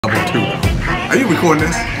Are you recording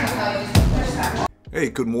this? Hey,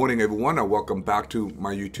 good morning, everyone, and welcome back to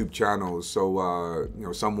my YouTube channel. So,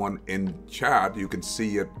 someone in chat, you can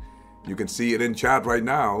see it in chat right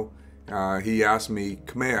now. He asked me,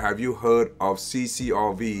 Khmer, have you heard of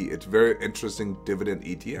CCRV? It's very interesting dividend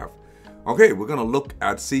ETF. Okay, we're gonna look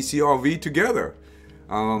at CCRV together.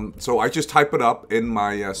 So I just type it up in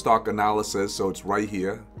my stock analysis, so it's right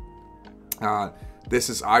here. This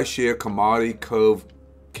is iShares Commodity Curve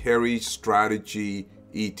Carry Strategy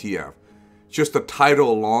ETF. Just the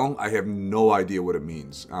title alone, I have no idea what it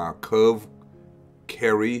means. Curve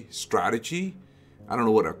Carry Strategy? I don't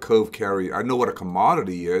know what a curve carry, I know what a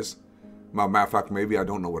commodity is. Matter of fact, maybe I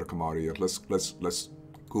don't know what a commodity is. Let's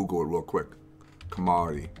Google it real quick.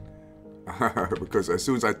 Commodity. Because as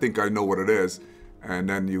soon as I think I know what it is, and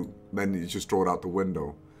then you just throw it out the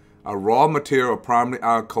window. A raw material or primary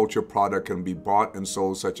agriculture product can be bought and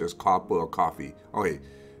sold, such as copper or coffee. Okay,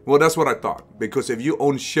 well, that's what I thought. Because if you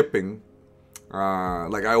own shipping,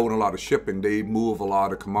 like I own a lot of shipping, they move a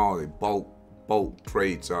lot of commodity, bulk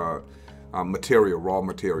trades, material, raw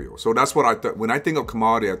material. So that's what I thought. When I think of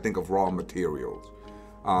commodity, I think of raw materials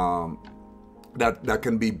that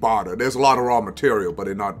can be bartered. There's a lot of raw material, but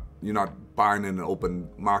you're not buying in an open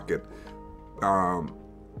market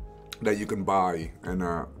that you can buy. And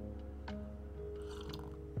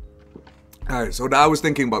all right, so I was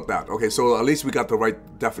thinking about that. Okay, so at least we got the right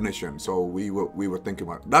definition. So we were thinking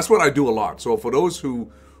about it. That's what I do a lot. So for those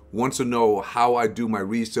who wants to know how I do my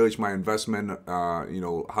research, my investment,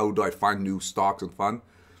 how do I find new stocks and fund,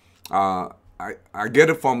 I get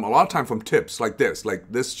it from a lot of time from tips like this.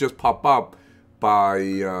 Like this just popped up by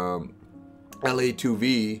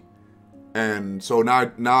LA2V, and so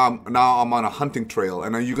now I'm on a hunting trail,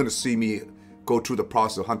 and then you're gonna see me go through the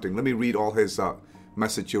process of hunting. Let me read all his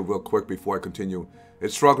message here real quick before I continue.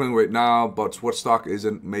 It's struggling right now, but what stock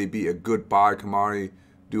isn't maybe a good buy? Commodity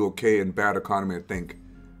do okay in bad economy, I think.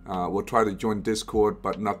 We'll try to join Discord,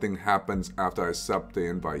 but nothing happens after I accept the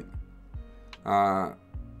invite.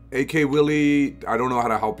 AK Willie, I don't know how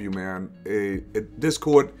to help you, man.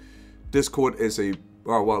 Discord is a,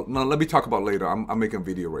 well, no, let me talk about it later. I'm making a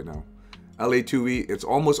video right now. LA2V, it's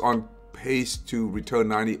almost on pace to return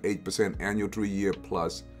 98% annual 3-year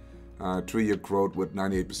plus, 3-year growth with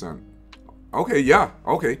 98%. Okay, yeah,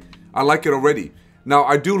 okay. I like it already. Now,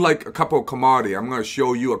 I do like a couple of commodity. I'm going to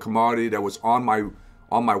show you a commodity that was on my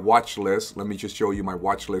watch list. Let me just show you my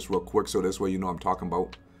watch list real quick, so this way you know what I'm talking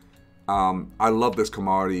about. I love this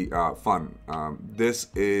commodity fund. This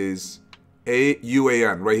is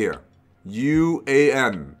UAN right here.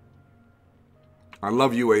 UAN. I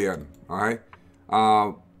love UAN. All right.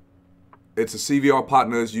 It's a CVR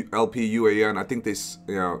Partners LP UAN. I think they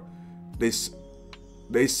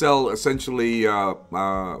sell essentially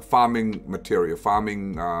farming material,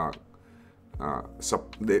 farming.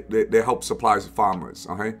 They help supply farmers.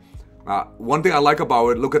 Okay. One thing I like about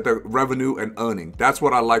it, look at the revenue and earning. That's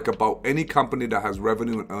what I like about any company that has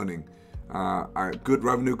revenue and earning. Good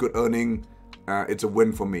revenue, good earning. It's a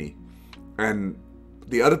win for me. And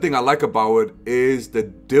the other thing I like about it is the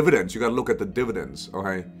dividends. You got to look at the dividends.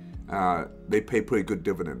 Okay. They pay pretty good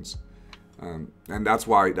dividends. And that's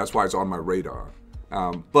why it's on my radar.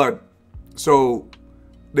 But so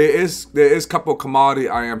there is a couple of commodity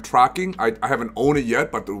I am tracking. I haven't owned it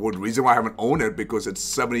yet, but the reason why I haven't owned it because it's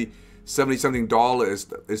 $70 something is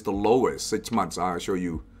the lowest 6 months. I'll show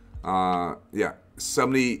you. Yeah,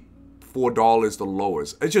 $74 is the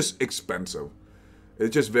lowest. It's just expensive.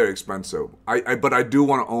 It's just very expensive. But I do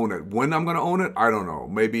want to own it. When I'm gonna own it, I don't know.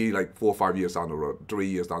 Maybe like 4 or 5 years down the road, 3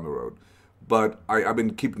 years down the road. But I've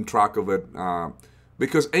been keeping track of it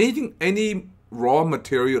because any raw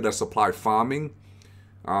material that supply farming.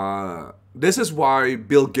 This is why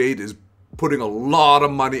Bill Gates is putting a lot of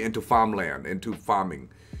money into farmland, into farming.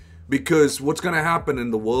 Because what's going to happen in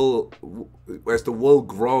the world, as the world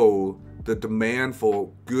grows, the demand for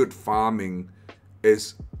good farming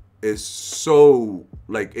is so,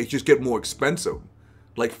 like, it just get more expensive.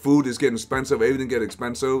 Like food is getting expensive, everything get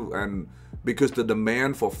expensive, and because the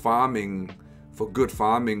demand for farming, for good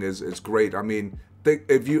farming is great. I mean,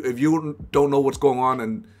 if you don't know what's going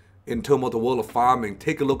on in terms of the world of farming,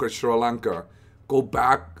 take a look at Sri Lanka. Go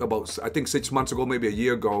back about, I think 6 months ago, maybe a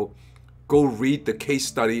year ago. Go read the case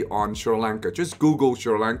study on Sri Lanka. Just Google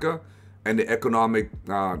Sri Lanka and the economic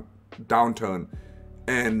downturn,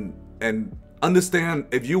 and understand.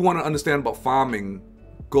 If you want to understand about farming,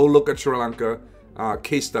 go look at Sri Lanka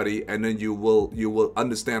case study, and then you will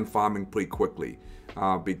understand farming pretty quickly,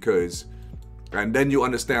 and then you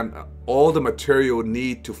understand all the material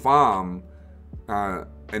need to farm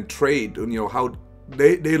and trade. How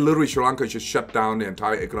they literally, Sri Lanka just shut down the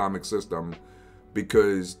entire economic system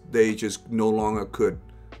because they just no longer could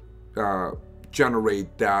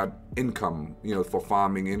generate that income, for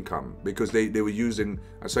farming income, because they were using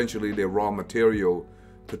essentially their raw material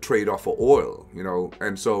to trade off for oil,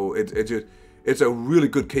 and so it's a really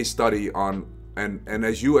good case study on, and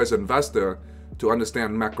as you as an investor, to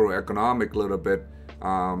understand macroeconomic a little bit,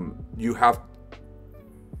 you have,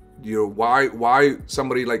 why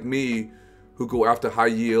somebody like me who go after high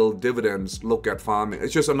yield dividends look at farming.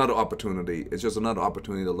 It's just another opportunity. It's just another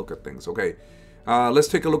opportunity to look at things. Okay, let's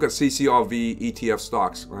take a look at CCRV ETF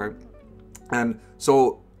stocks. Right, and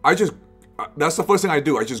so that's the first thing I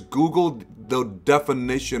do. I just Googled the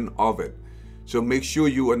definition of it. So make sure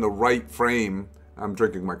you're in the right frame. I'm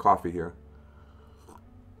drinking my coffee here.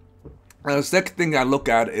 The second thing I look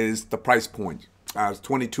at is the price point. It's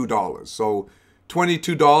 $22. So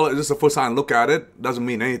 $22, this is the first time I look at it, doesn't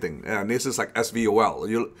mean anything. And this is like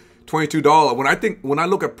SVOL. $22, when I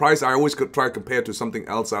look at price, I always try to compare to something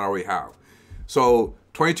else that I already have. So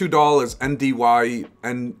 $22 NDY,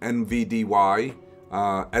 NVDY,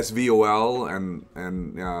 SVOL, and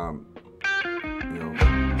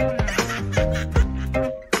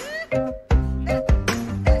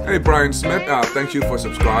Hey Brian Smith, thank you for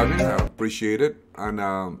subscribing. I appreciate it.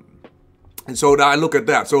 And so I look at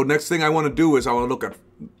that. So next thing I want to do is I want to look at,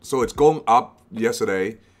 so it's going up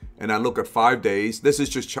yesterday, and I look at 5 days. This is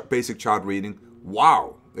just basic chart reading.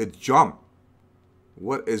 Wow, it jumped.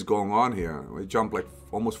 What is going on here? It jumped like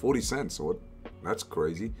almost 40 cents. So that's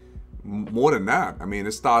crazy. More than that. I mean,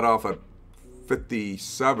 it started off at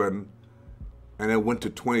 57 and it went to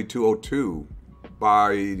 22.02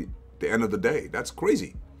 by the end of the day. That's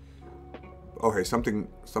crazy. Okay, something.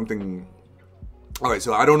 All right,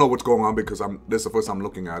 so I don't know what's going on because this is the first time I'm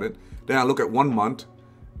looking at it. Then I look at 1 month.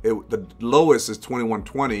 The lowest is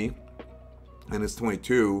 21.20, and it's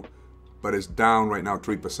 22, but it's down right now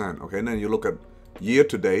 3%. Okay, and then you look at year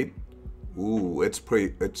to date. Ooh, it's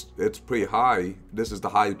pretty high. This is the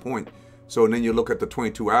high point. So and then you look at the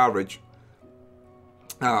 22 average,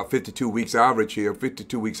 52 weeks average here.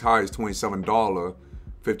 52 weeks high is $27.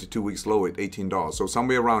 52 weeks low at $18. So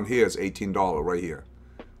somewhere around here is $18 right here.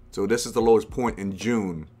 So this is the lowest point in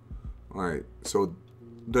June. All right. So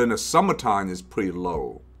then the summertime is pretty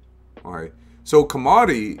low. All right. So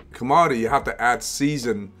commodity, you have to add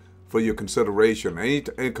season for your consideration. Any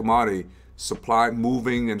commodity, supply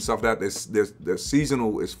moving and stuff, that is the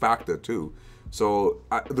seasonal is factor too. So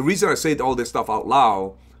the reason I say all this stuff out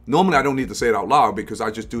loud, normally I don't need to say it out loud because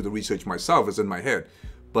I just do the research myself. It's in my head.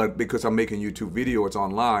 But because I'm making YouTube video, it's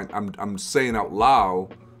online, I'm saying out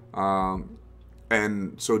loud,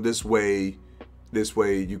 and so this way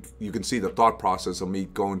you can see the thought process of me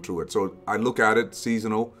going through it. So I look at it,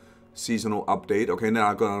 seasonal update. Okay, now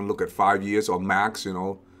I'm gonna look at 5 years or max.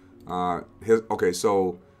 Okay,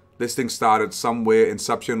 so this thing started somewhere.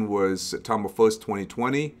 Inception was September 1st,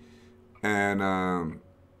 2020, and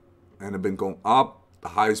it been going up. The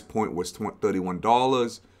highest point was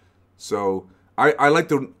 $31. So I like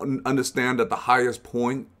to understand that the highest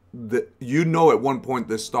point, that at one point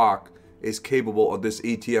this stock is capable, or this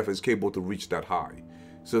ETF is capable to reach that high.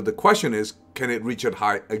 So the question is, can it reach that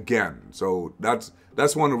high again? So that's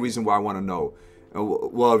one of the reasons why I want to know.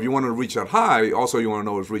 Well, if you want to reach that high, also you want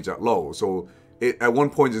to know if it's reach that low. So at one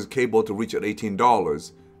point it's capable to reach at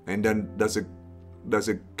 $18, and then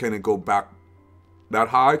can it go back that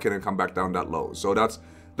high? Can it come back down that low? So that's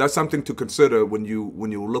something to consider when you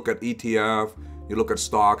look at ETF, you look at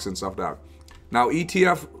stocks and stuff like that. Now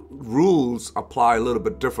ETF rules apply a little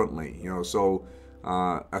bit differently, So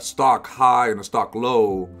a stock high and a stock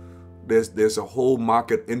low, there's a whole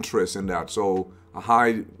market interest in that. So a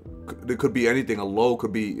high, there could be anything. A low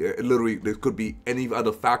could be literally, there could be any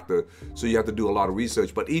other factor. So you have to do a lot of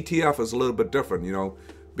research. But ETF is a little bit different,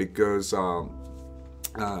 because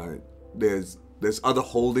there's other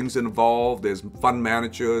holdings involved. There's fund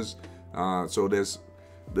managers. So there's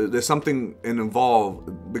something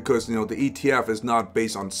involved because the ETF is not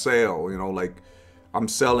based on sale. Like I'm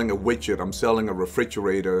selling a widget, I'm selling a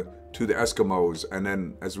refrigerator to the Eskimos, and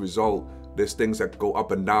then as a result, there's things that go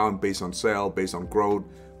up and down based on sale, based on growth,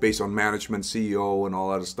 based on management, CEO, and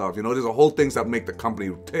all that stuff. There's a whole things that make the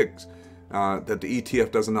company ticks. That the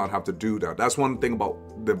ETF does not have to do that. That's one thing about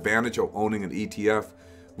the advantage of owning an ETF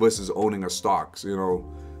versus owning a stocks.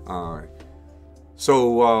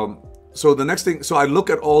 So the next thing, so I look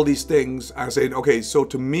at all these things, I say, okay, so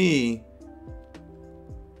to me,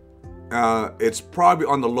 it's probably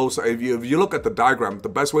on the low side. If you look at the diagram, the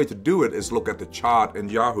best way to do it is look at the chart in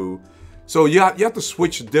Yahoo. So you have to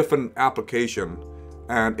switch different application,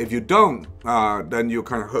 and if you don't, then you're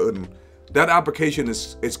kind of hurting. that application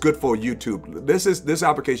is good for YouTube. This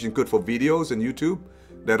application is good for videos and YouTube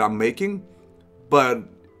that I'm making, but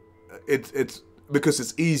it's because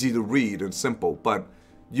it's easy to read and simple. But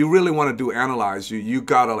you really want to do analyze, you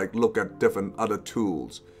gotta like look at different other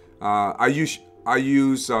tools. I use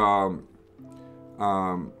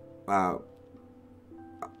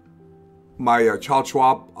my Charles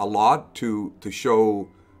Schwab a lot to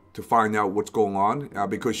find out what's going on,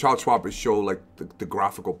 because Charles Schwab is show like the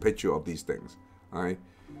graphical picture of these things. All right.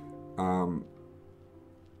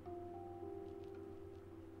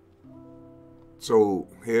 So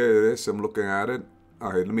here it is. I'm looking at it.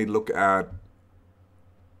 All right. Let me look at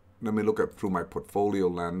through my portfolio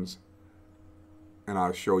lens, and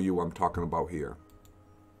I'll show you what I'm talking about here.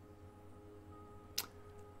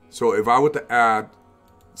 So if I were to add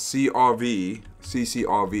CCRV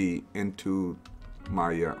into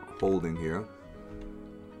my holding here,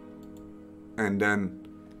 and then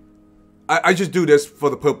I just do this for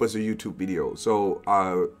the purpose of YouTube video. So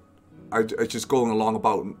I just going along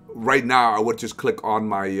about right now. I would just click on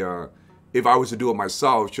my if I was to do it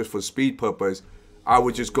myself just for speed purpose, I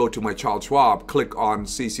would just go to my Charles Schwab, click on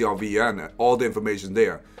CCRV, and all the information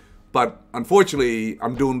there. But unfortunately,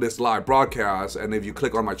 I'm doing this live broadcast, and if you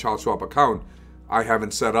click on my Charles Schwab account, I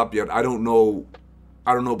haven't set up yet. I don't know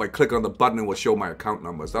by clicking on the button it will show my account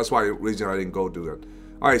numbers. That's why the reason I didn't go do that.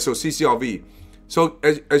 All right, so CCRV. So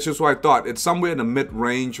it's just what I thought. It's somewhere in the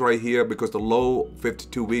mid-range right here, because the low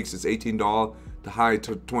 52 weeks is $18, the high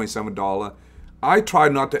to $27. I try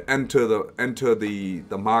not to enter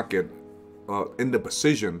the market in the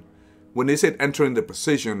position. When they said entering the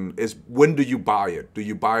position, is when do you buy it? Do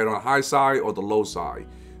you buy it on the high side or the low side?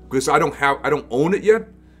 Because I don't own it yet.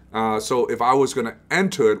 So if I was gonna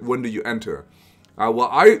enter it, when do you enter?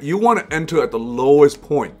 You want to enter at the lowest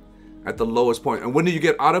point. At the lowest point. And when do you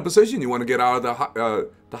get out of position? You want to get out of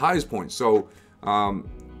the highest point. So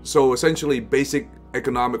so essentially basic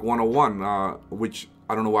economic 101, which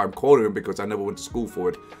I don't know why I'm quoting it, because I never went to school for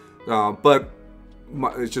it. But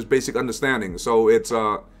it's just basic understanding. So it's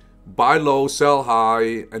buy low, sell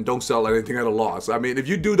high, and don't sell anything at a loss. I mean, if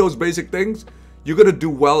you do those basic things, you're gonna do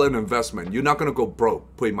well in investment. You're not gonna go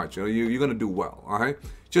broke, pretty much. You know, you're gonna do well. All right,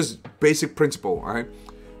 just basic principle. All right.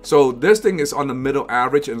 So this thing is on the middle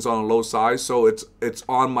average and it's on a low side. So it's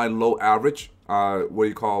on my low average. What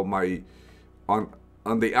you call my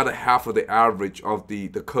on the other half of the average of the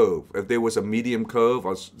curve. If there was a medium curve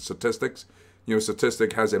or statistics, you know,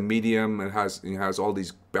 statistic has a medium. It has all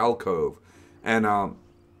these bell curve, and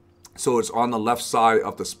so it's on the left side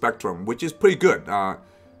of the spectrum, which is pretty good.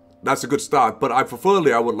 That's a good start. But I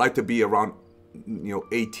would like to be around, you know,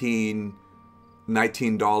 $18,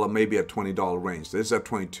 $19, maybe at $20 range. This is at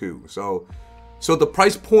 22. So the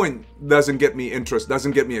price point doesn't get me interest,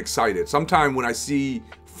 doesn't get me excited. Sometimes when I see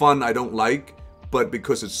fund I don't like, but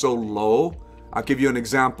because it's so low, I'll give you an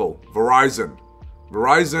example. Verizon.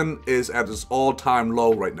 Verizon is at its all-time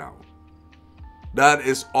low right now. That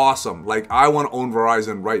is awesome. Like, I want to own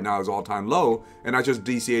Verizon right now as all-time low, and I just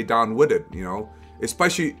DCA down with it, you know.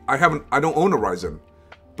 Especially, I don't own a Verizon.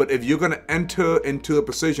 But if you're gonna enter into a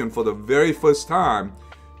position for the very first time,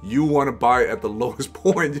 you want to buy at the lowest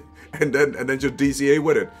point and then just DCA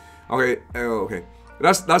with it. Okay, okay.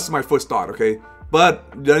 That's my first thought. Okay, but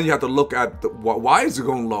then you have to look at why is it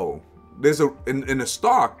going low? There's in a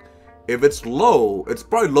stock, if it's low, it's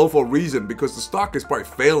probably low for a reason, because the stock is probably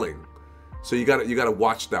failing. So you gotta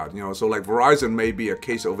watch that. You know, so like Verizon may be a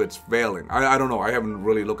case of it's failing. I don't know. I haven't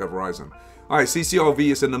really looked at Verizon. All right,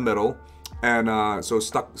 CCRV is in the middle. And so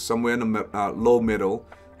stuck somewhere in the low middle.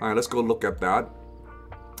 All right, let's go look at that.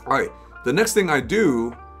 All right, the next thing I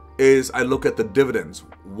do is I look at the dividends.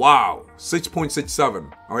 Wow,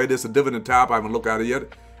 6.67. All right, there's a dividend tab. I haven't looked at it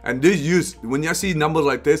yet. And when I see numbers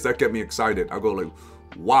like this, that get me excited. I go like,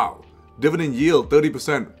 wow, dividend yield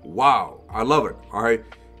 30%. Wow, I love it. All right,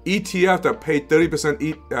 ETF that pay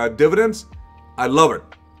 30% dividends. I love it.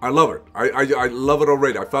 I love it. I love it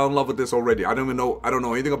already. I fell in love with this already. I don't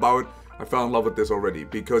know anything about it. I fell in love with this already,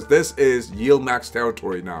 because this is yield max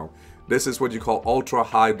territory now. This is what you call ultra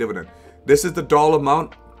high dividend. This is the dollar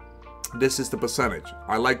amount. This is the percentage.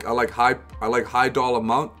 I like high dollar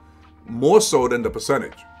amount more so than the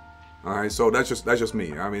percentage. All right, so that's just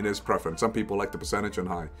me. I mean, it's preference. Some people like the percentage and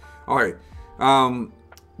high. All right,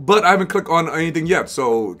 but I haven't clicked on anything yet.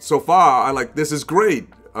 So far, I like this is great.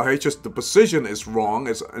 All right, just the position is wrong.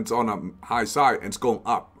 It's on a high side and it's going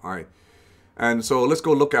up. All right. And so let's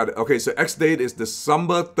go look at it. Okay, so X date is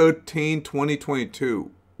December 13,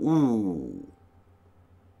 2022. Ooh.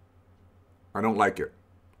 I don't like it.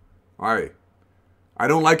 All right. I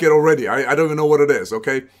don't like it already. I don't even know what it is,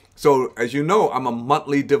 okay? So as you know, I'm a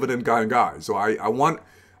monthly dividend guy. So I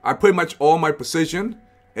pretty much all my position,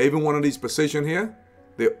 even one of these position here,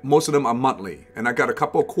 most of them are monthly. And I got a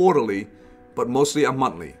couple quarterly, but mostly are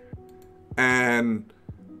monthly. And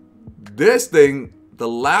this thing, the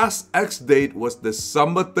last X date was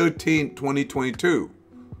December 13, 2022.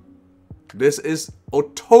 This is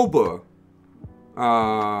October.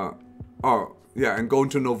 And going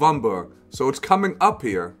to November. So it's coming up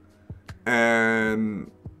here.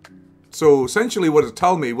 And so essentially what it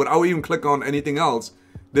tells me, without even click on anything else,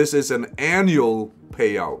 this is an annual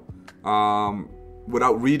payout.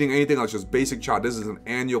 Without reading anything else, just basic chart, this is an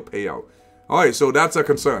annual payout. All right, so that's a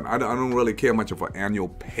concern. I don't really care much of an annual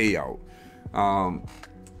payout.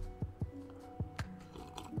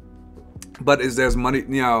 But is there's money,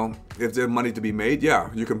 if there's money to be made, yeah,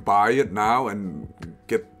 you can buy it now and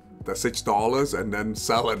get the $6 and then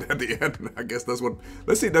sell it at the end. I guess that's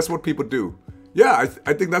what people do. Yeah,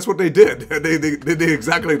 I think that's what they did. They did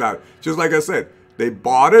exactly that. Just like I said, they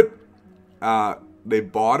bought it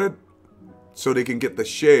so they can get the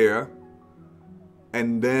share,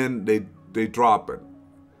 and then they drop it.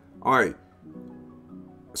 All right.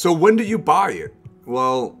 So when do you buy it?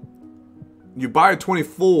 Well, you buy it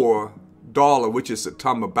 $24, which is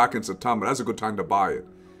September, back in September. That's a good time to buy it.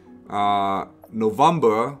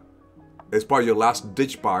 November is probably your last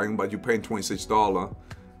ditch buying, but you're paying $26.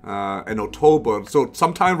 In October, so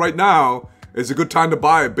sometime right now is a good time to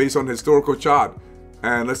buy it based on historical chart.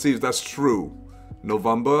 And let's see if that's true.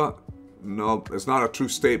 November, no, it's not a true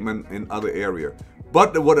statement in other area.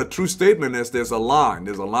 But what a true statement is, there's a line.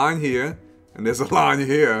 There's a line here, and there's a line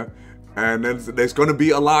here, and then there's going to be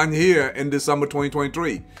a line here in December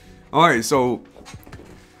 2023. All right, so,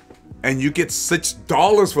 and you get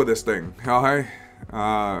 $6 for this thing. All right,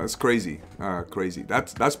 it's crazy, crazy.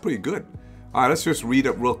 That's pretty good. All right, let's just read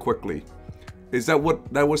it real quickly. Is that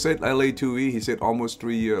what that was it? LA2E, he said almost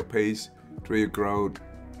 3-year pace, 3-year growth.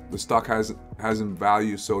 The stock hasn't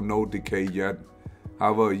value, so no decay yet.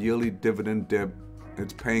 However, a yearly dividend dip.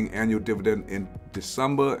 It's paying annual dividend in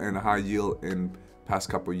December and a high yield in past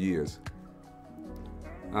couple years.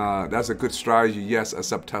 That's a good strategy. Yes,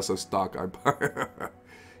 except Tesla stock.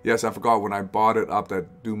 Yes, I forgot when I bought it up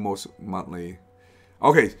that do most monthly.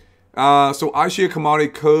 Okay, so iShares commodity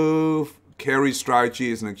curve carry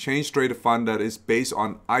strategy is an exchange traded fund that is based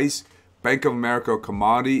on ICE Bank of America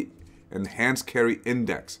Commodity Enhanced Carry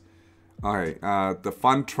Index. All right, the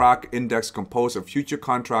fund track index composed of future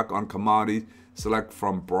contract on commodities select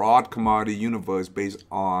from broad commodity universe based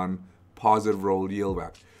on positive roll yield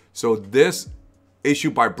back. So this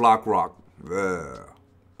issued by BlackRock.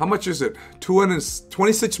 How much is it?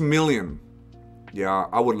 226 million. Yeah,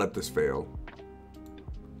 I would let this fail.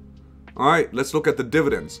 All right, let's look at the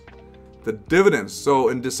dividends. The dividends, so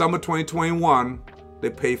in December 2021,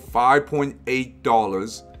 they pay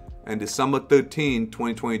 $5.8, and December 13,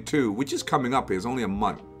 2022, which is coming up here, it's only a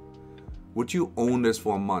month. Would you own this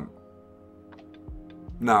for a month?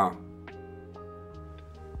 Now,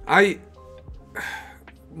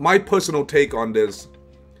 my personal take on this,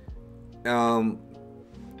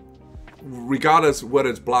 regardless whether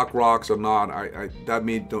it's BlackRock's or not, I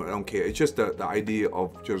don't care. It's just the idea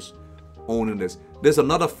of just owning this. There's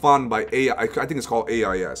another fund by I think it's called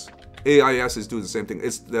AIS. AIS is doing the same thing.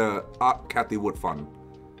 It's the Cathie Wood fund.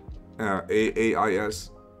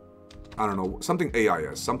 AIS. I don't know. Something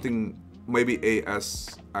AIS. Something maybe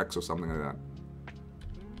ASX or something like that.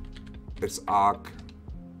 It's ARC.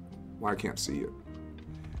 Well, I can't see it.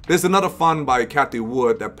 There's another fund by Cathie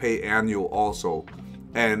Wood that pay annual also.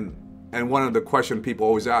 And one of the questions people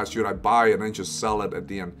always ask, should I buy it and then just sell it at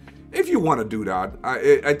the end? If you want to do that,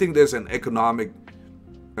 I think there's an economic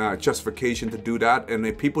justification to do that. And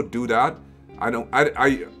if people do that, I'm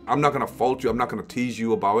not going to fault you. I'm not going to tease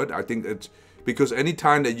you about it. I think it's because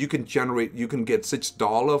anytime that you can generate, you can get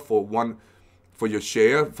 $6 for your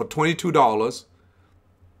share for $22.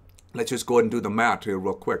 Let's just go ahead and do the math here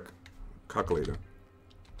real quick. Calculator.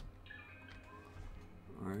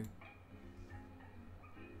 All right.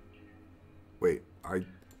 Wait,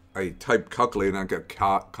 I typed calculator and I get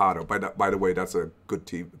Carter. By the way, that's a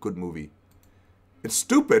good movie. It's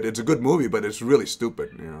stupid. It's a good movie, but it's really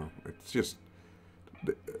stupid. You know, it's just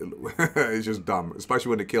dumb. Especially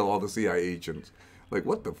when they kill all the CIA agents. Like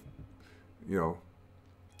what the, you know.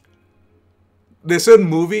 There's certain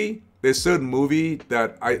movie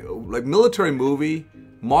that like military movie,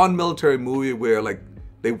 modern military movie where like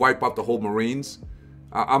they wipe out the whole Marines.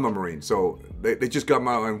 I'm a Marine, so they just come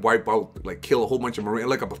out and wipe out, like kill a whole bunch of Marines,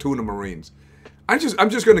 like a platoon of Marines. I'm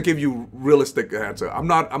just gonna give you realistic answer. I'm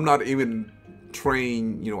not even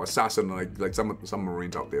trained, assassin like some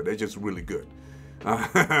Marines out there. They're just really good.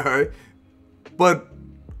 But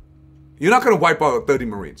you're not going to wipe out 30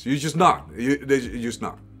 Marines. You're just not. You're just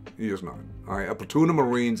not. You're just not. All right. A platoon of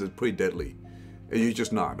Marines is pretty deadly. You're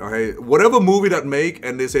just not. Okay. Whatever movie that make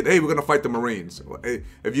and they said, hey, we're going to fight the Marines.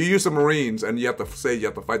 If you use the Marines and you have to say you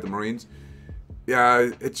have to fight the Marines,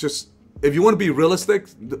 yeah, it's just, if you want to be realistic,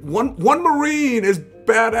 one Marine is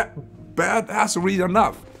badassery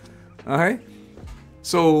enough. Okay.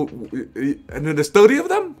 So, and then there's 30 of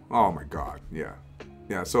them? Oh my God. Yeah.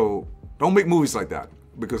 Yeah. So don't make movies like that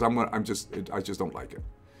because I just don't like it.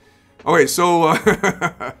 Okay. So,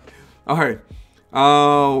 all right.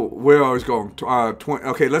 Where I was going? 20,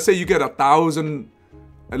 okay. Let's say you get 1,000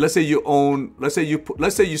 and let's say you own, let's say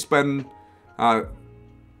you spend, yeah,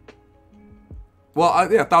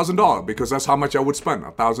 $1,000 because that's how much I would spend.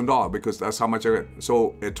 $1,000 because that's how much I get.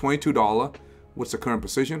 So at $22, what's the current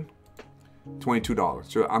position?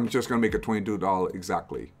 $22. So I'm just gonna make it $22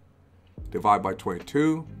 exactly. Divide by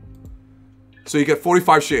 22. So you get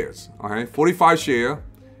 45 shares. Okay, 45 share,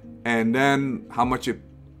 and then how much it?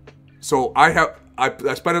 So I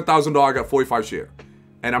spent $1,000. I got 45 share,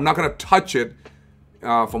 and I'm not gonna touch it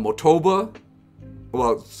from October.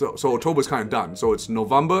 Well, so October is kind of done. So it's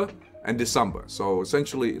November and December. So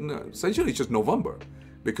essentially it's just November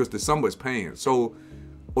because December is paying it. So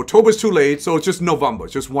October's too late, so it's just November,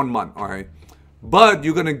 just 1 month, all right? But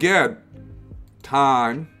you're gonna get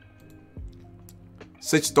time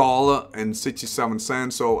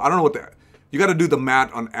 $6.67. So I don't know what that. You got to do the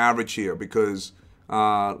math on average here because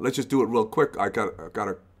let's just do it real quick. I got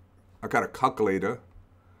a calculator.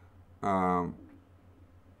 I'm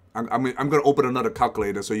gonna open another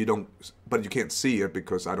calculator so you don't, but you can't see it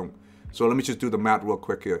because I don't. So let me just do the math real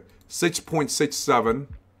quick here. 6.67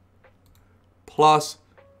 plus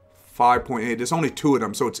 5.8. There's only 2 of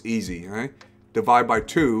them, so it's easy. Right? Divide by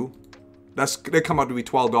 2. They come out to be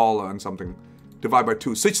 $12 and something. Divide by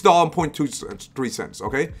 2. $6.23.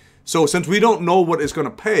 Okay. So since we don't know what it's gonna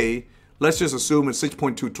pay, let's just assume it's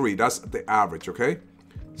 6.23. That's the average. Okay.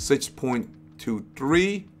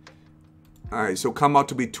 6.23. All right. So come out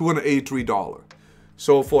to be $283.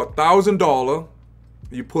 So for $1,000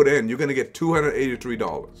 you put in, you're gonna get $283.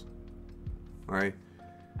 All right.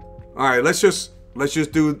 All right. Let's just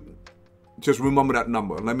remember that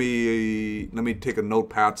number. Let me take a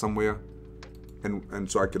notepad somewhere,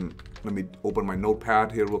 and so I can, let me open my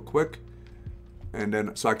notepad here real quick, and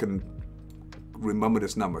then so I can remember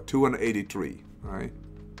this number, 283. All right.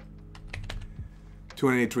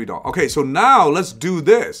 $283. Okay. So now let's do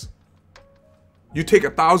this. You take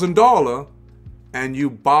 $1,000 and you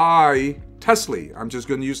buy Tesla. I'm just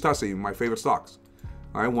going to use Tesla, my favorite stocks.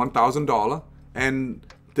 All right, $1,000, and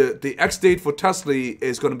the X date for Tesla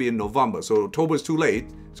is going to be in November. So October is too late.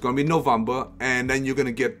 It's going to be November, and then you're going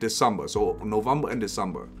to get December. So November and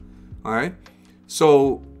December. All right.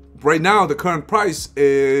 So right now the current price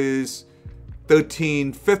is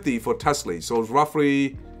 $13.50 for Tesla. So it's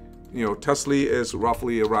roughly, Tesla is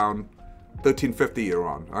roughly around $13.50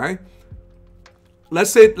 around. All right. Let's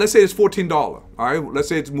say it's $14. All right. Let's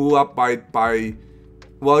say it's moved up by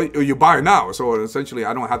well, you buy it now. So essentially,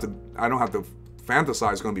 I don't have to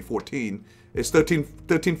fantasize it's going to be 14. It's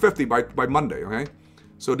 $13.50 by Monday. Okay.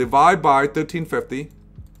 So divide by 13.50.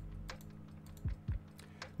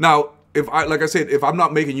 Now, like I said, if I'm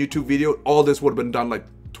not making YouTube video, all this would have been done like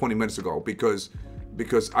 20 minutes ago because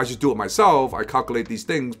I just do it myself. I calculate these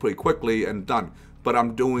things pretty quickly and done. But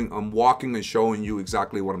I'm walking and showing you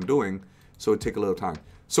exactly what I'm doing. So it take a little time.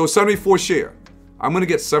 So 74 share. I'm gonna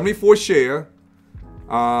get 74 share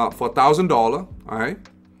for $1,000. All right,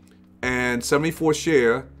 and 74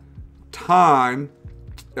 share time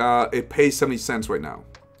it pays 70 cents right now.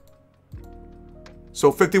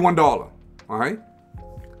 So $51. All right,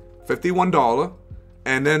 $51,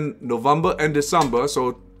 and then November and December.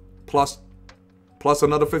 So plus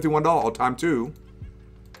another $51 or time 2.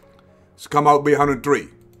 So come out to be 103.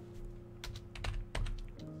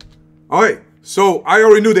 All right, so I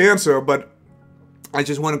already knew the answer, but I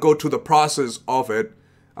just want to go to the process of it.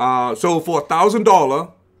 So for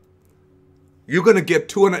 $1,000, you're going to get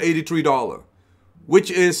 $283,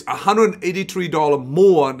 which is $183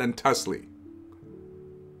 more than Tesla.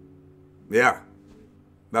 Yeah,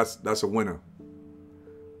 that's a winner.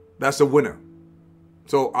 That's a winner.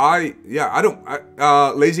 So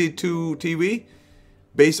Lazy 2 TV,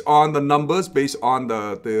 based on the numbers, based on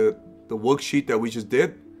the worksheet that we just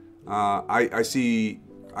did, I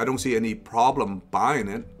don't see any problem buying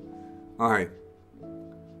it. All right.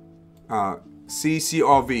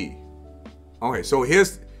 CCRV. Okay, so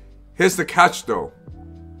here's the catch though.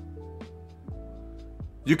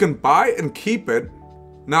 You can buy and keep it.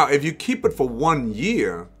 Now, if you keep it for 1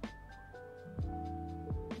 year,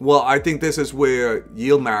 Well, I think this is where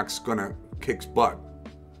yield max gonna kick butt,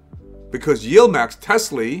 because yield max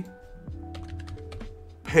Tesla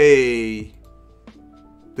pay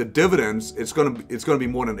the dividends. It's gonna be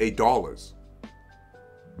more than $8.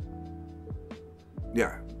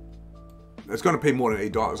 Yeah, it's gonna pay more than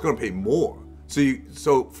 $8. It's gonna pay more.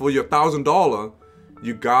 So for your $1,000,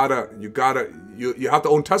 you have to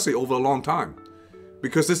own Tesla over a long time,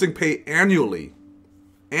 because this thing pay annually.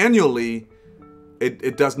 Annually,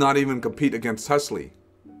 it does not even compete against Tesla.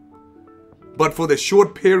 But for the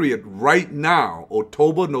short period right now,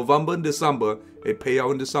 October, November, and December, it pay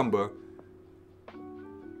out in December.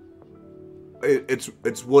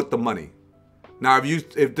 It's worth the money. Now,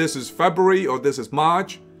 if this is February or this is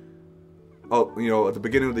March, at the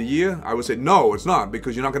beginning of the year, I would say no, it's not,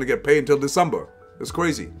 because you're not going to get paid until December. It's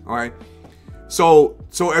crazy. All right. So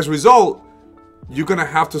as a result, you're going to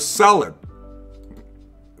have to sell it.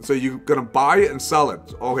 So you're going to buy it and sell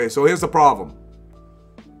it. Okay, so here's the problem.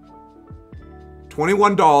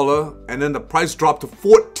 $21, and then the price dropped to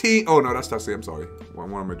 $14. Oh, no, that's Tesla. I'm sorry. What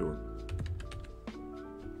am I doing?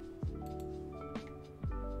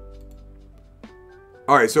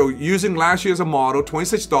 All right, so using last year as a model,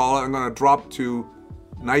 $26, I'm going to drop to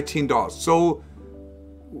 $19. So,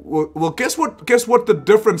 well, guess what the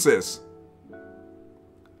difference is?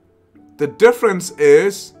 The difference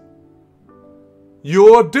is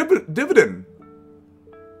your dividend,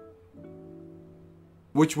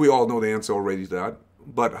 which we all know the answer already to that.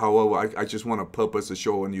 But however, I just want to purpose the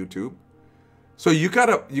show on YouTube. So you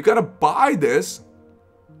gotta buy this.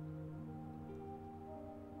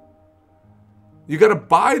 You gotta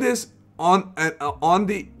buy this on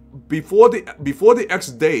the before the X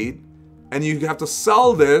date, and you have to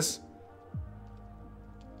sell this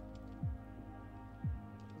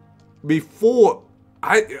before.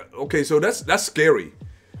 Okay, so that's scary.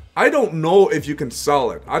 I don't know if you can sell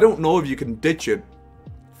it. I don't know if you can ditch it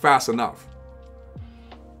fast enough.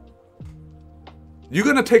 You're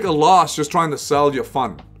gonna take a loss just trying to sell your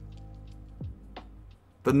fund.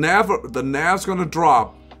 The NAV's gonna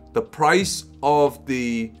drop. The price of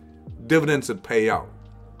the dividends that pay out.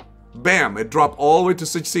 Bam! It dropped all the way to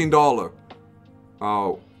 $16.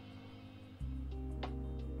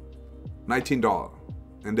 $19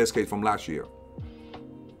 in this case from last year.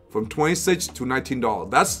 From $26 to $19.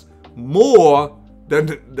 That's more than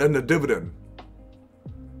the dividend.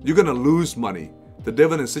 You're gonna lose money. The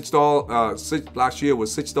dividend $6 last year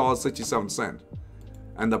was $6.67,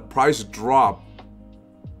 and the price dropped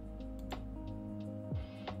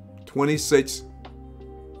 26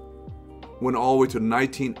 went all the way to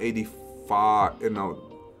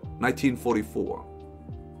 1944.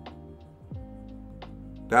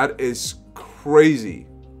 That is crazy.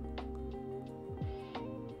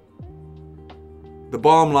 The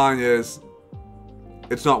bottom line is,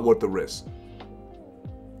 it's not worth the risk.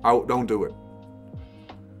 Don't do it.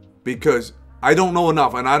 Because I don't know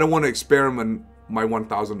enough, and I don't want to experiment my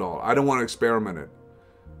 $1,000. I don't want to experiment it.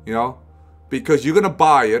 Because you're gonna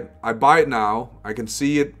buy it. I buy it now. I can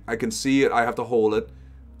see it. I have to hold it.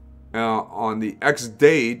 On the X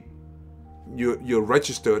date, you're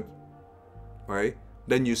registered, right?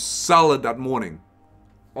 Then you sell it that morning,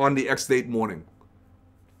 on the X date morning.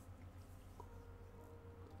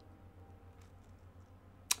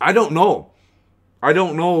 I don't know. I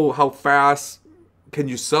don't know how fast can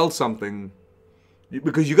you sell something,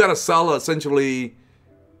 because you gotta sell essentially.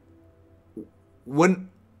 When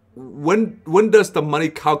does the money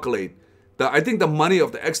calculate? I think the money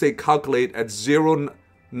of the X date calculate at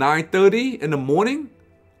 09:30 in the morning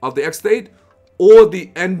of the X date, or the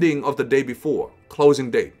ending of the day before, closing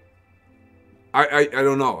date. I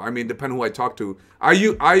don't know. I mean, depending who I talk to. I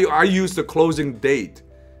use the closing date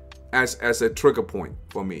as a trigger point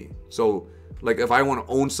for me. So like if I want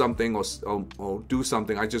to own something or do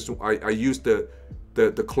something, I use the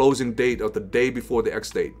closing date of the day before the X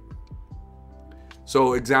date.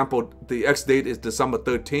 So example, the X date is December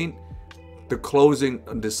 13th. The closing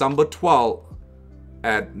on December 12th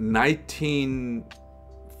at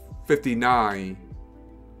 1959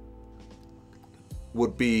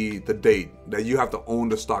 would be the date that you have to own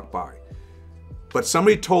the stock by. But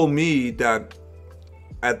somebody told me that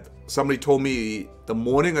the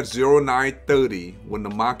morning at 09:30 when the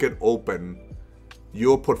market opened,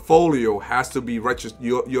 your portfolio has to be registered.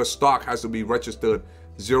 Your stock has to be registered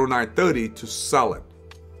 09:30 to sell it.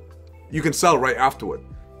 You can sell right afterward.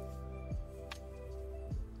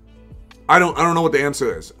 I don't know what the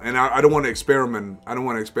answer is, and I don't want to experiment.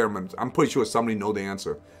 I'm pretty sure somebody know the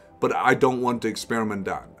answer, but I don't want to experiment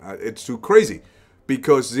that. It's too crazy,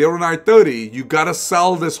 because 09:30 you gotta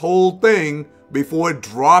sell this whole thing before it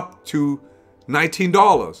dropped to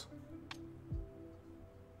 $19.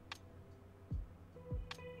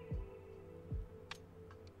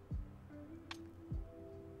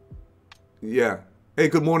 Yeah. Hey,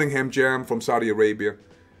 good morning, Ham Jam from Saudi Arabia.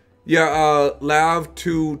 Yeah, Lav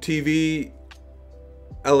to TV,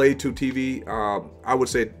 LA to TV.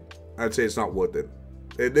 I'd say it's not worth it.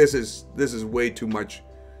 This is way too much.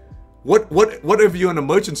 What if you're in an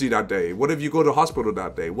emergency that day? What if you go to the hospital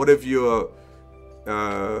that day? What if you're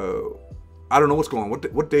I don't know what's going on.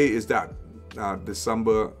 What day is that?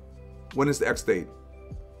 December. When is the X date?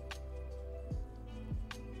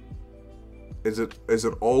 Is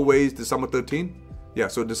it always December 13th? Yeah,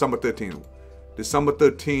 so December 13th. December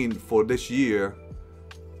 13th for this year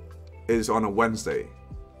is on a Wednesday.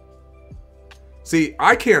 See,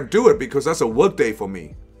 I can't do it because that's a work day for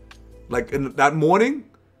me. Like in that morning,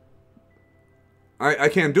 I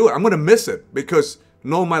can't do it. I'm gonna miss it because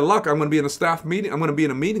knowing my luck, I'm gonna be in a staff meeting. I'm gonna be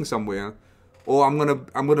in a meeting somewhere, or I'm gonna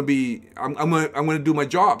do my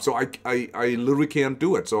job. So I literally can't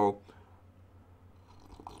do it. So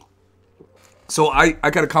I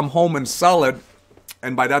gotta come home and sell it,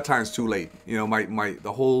 and by that time it's too late. You know,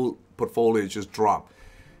 the whole portfolio just dropped.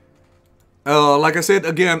 Like I said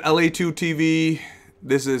again, LA2 TV.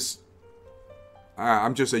 This is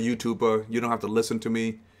I'm just a YouTuber. You don't have to listen to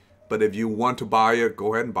me. But if you want to buy it,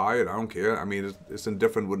 go ahead and buy it. I don't care. I mean, it's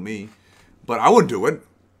indifferent with me. But I wouldn't do it.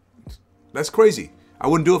 That's crazy. I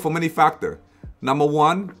wouldn't do it for many factors. Number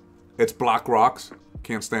one, it's BlackRock's.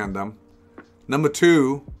 Can't stand them. Number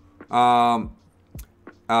two,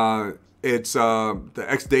 it's the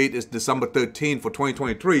X date is December 13th for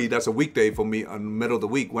 2023. That's a weekday for me, in the middle of the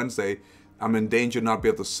week, Wednesday. I'm in danger not be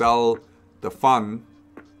able to sell the fund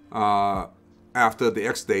after the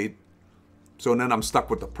X date. So then I'm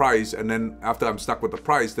stuck with the price, and then after I'm stuck with the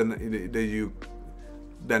price, then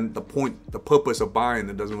the purpose of buying,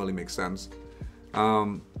 it doesn't really make sense.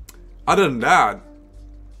 Other than that,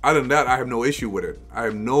 I have no issue with it. I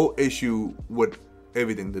have no issue with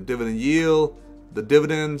everything. The dividend yield, the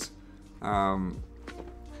dividends. Yeah,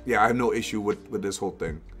 I have no issue with this whole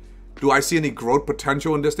thing. Do I see any growth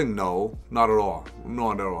potential in this thing? No, not at all.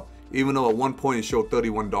 Not at all. Even though at one point it showed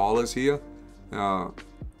 $31 here.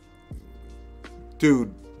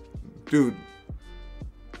 Dude,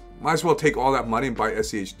 might as well take all that money and buy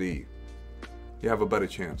SCHD. You have a better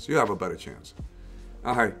chance. You have a better chance.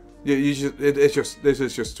 This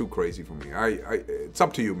is just too crazy for me. It's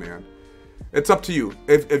up to you, man. It's up to you.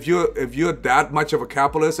 If you're that much of a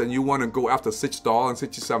capitalist and you want to go after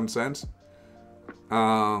 $6.67,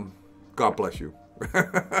 God bless you.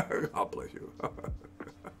 God bless you.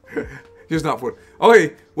 Just not for it.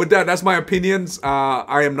 Okay, with that, that's my opinions.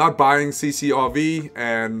 I am not buying CCRV,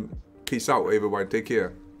 and peace out, everybody. Take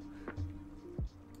care.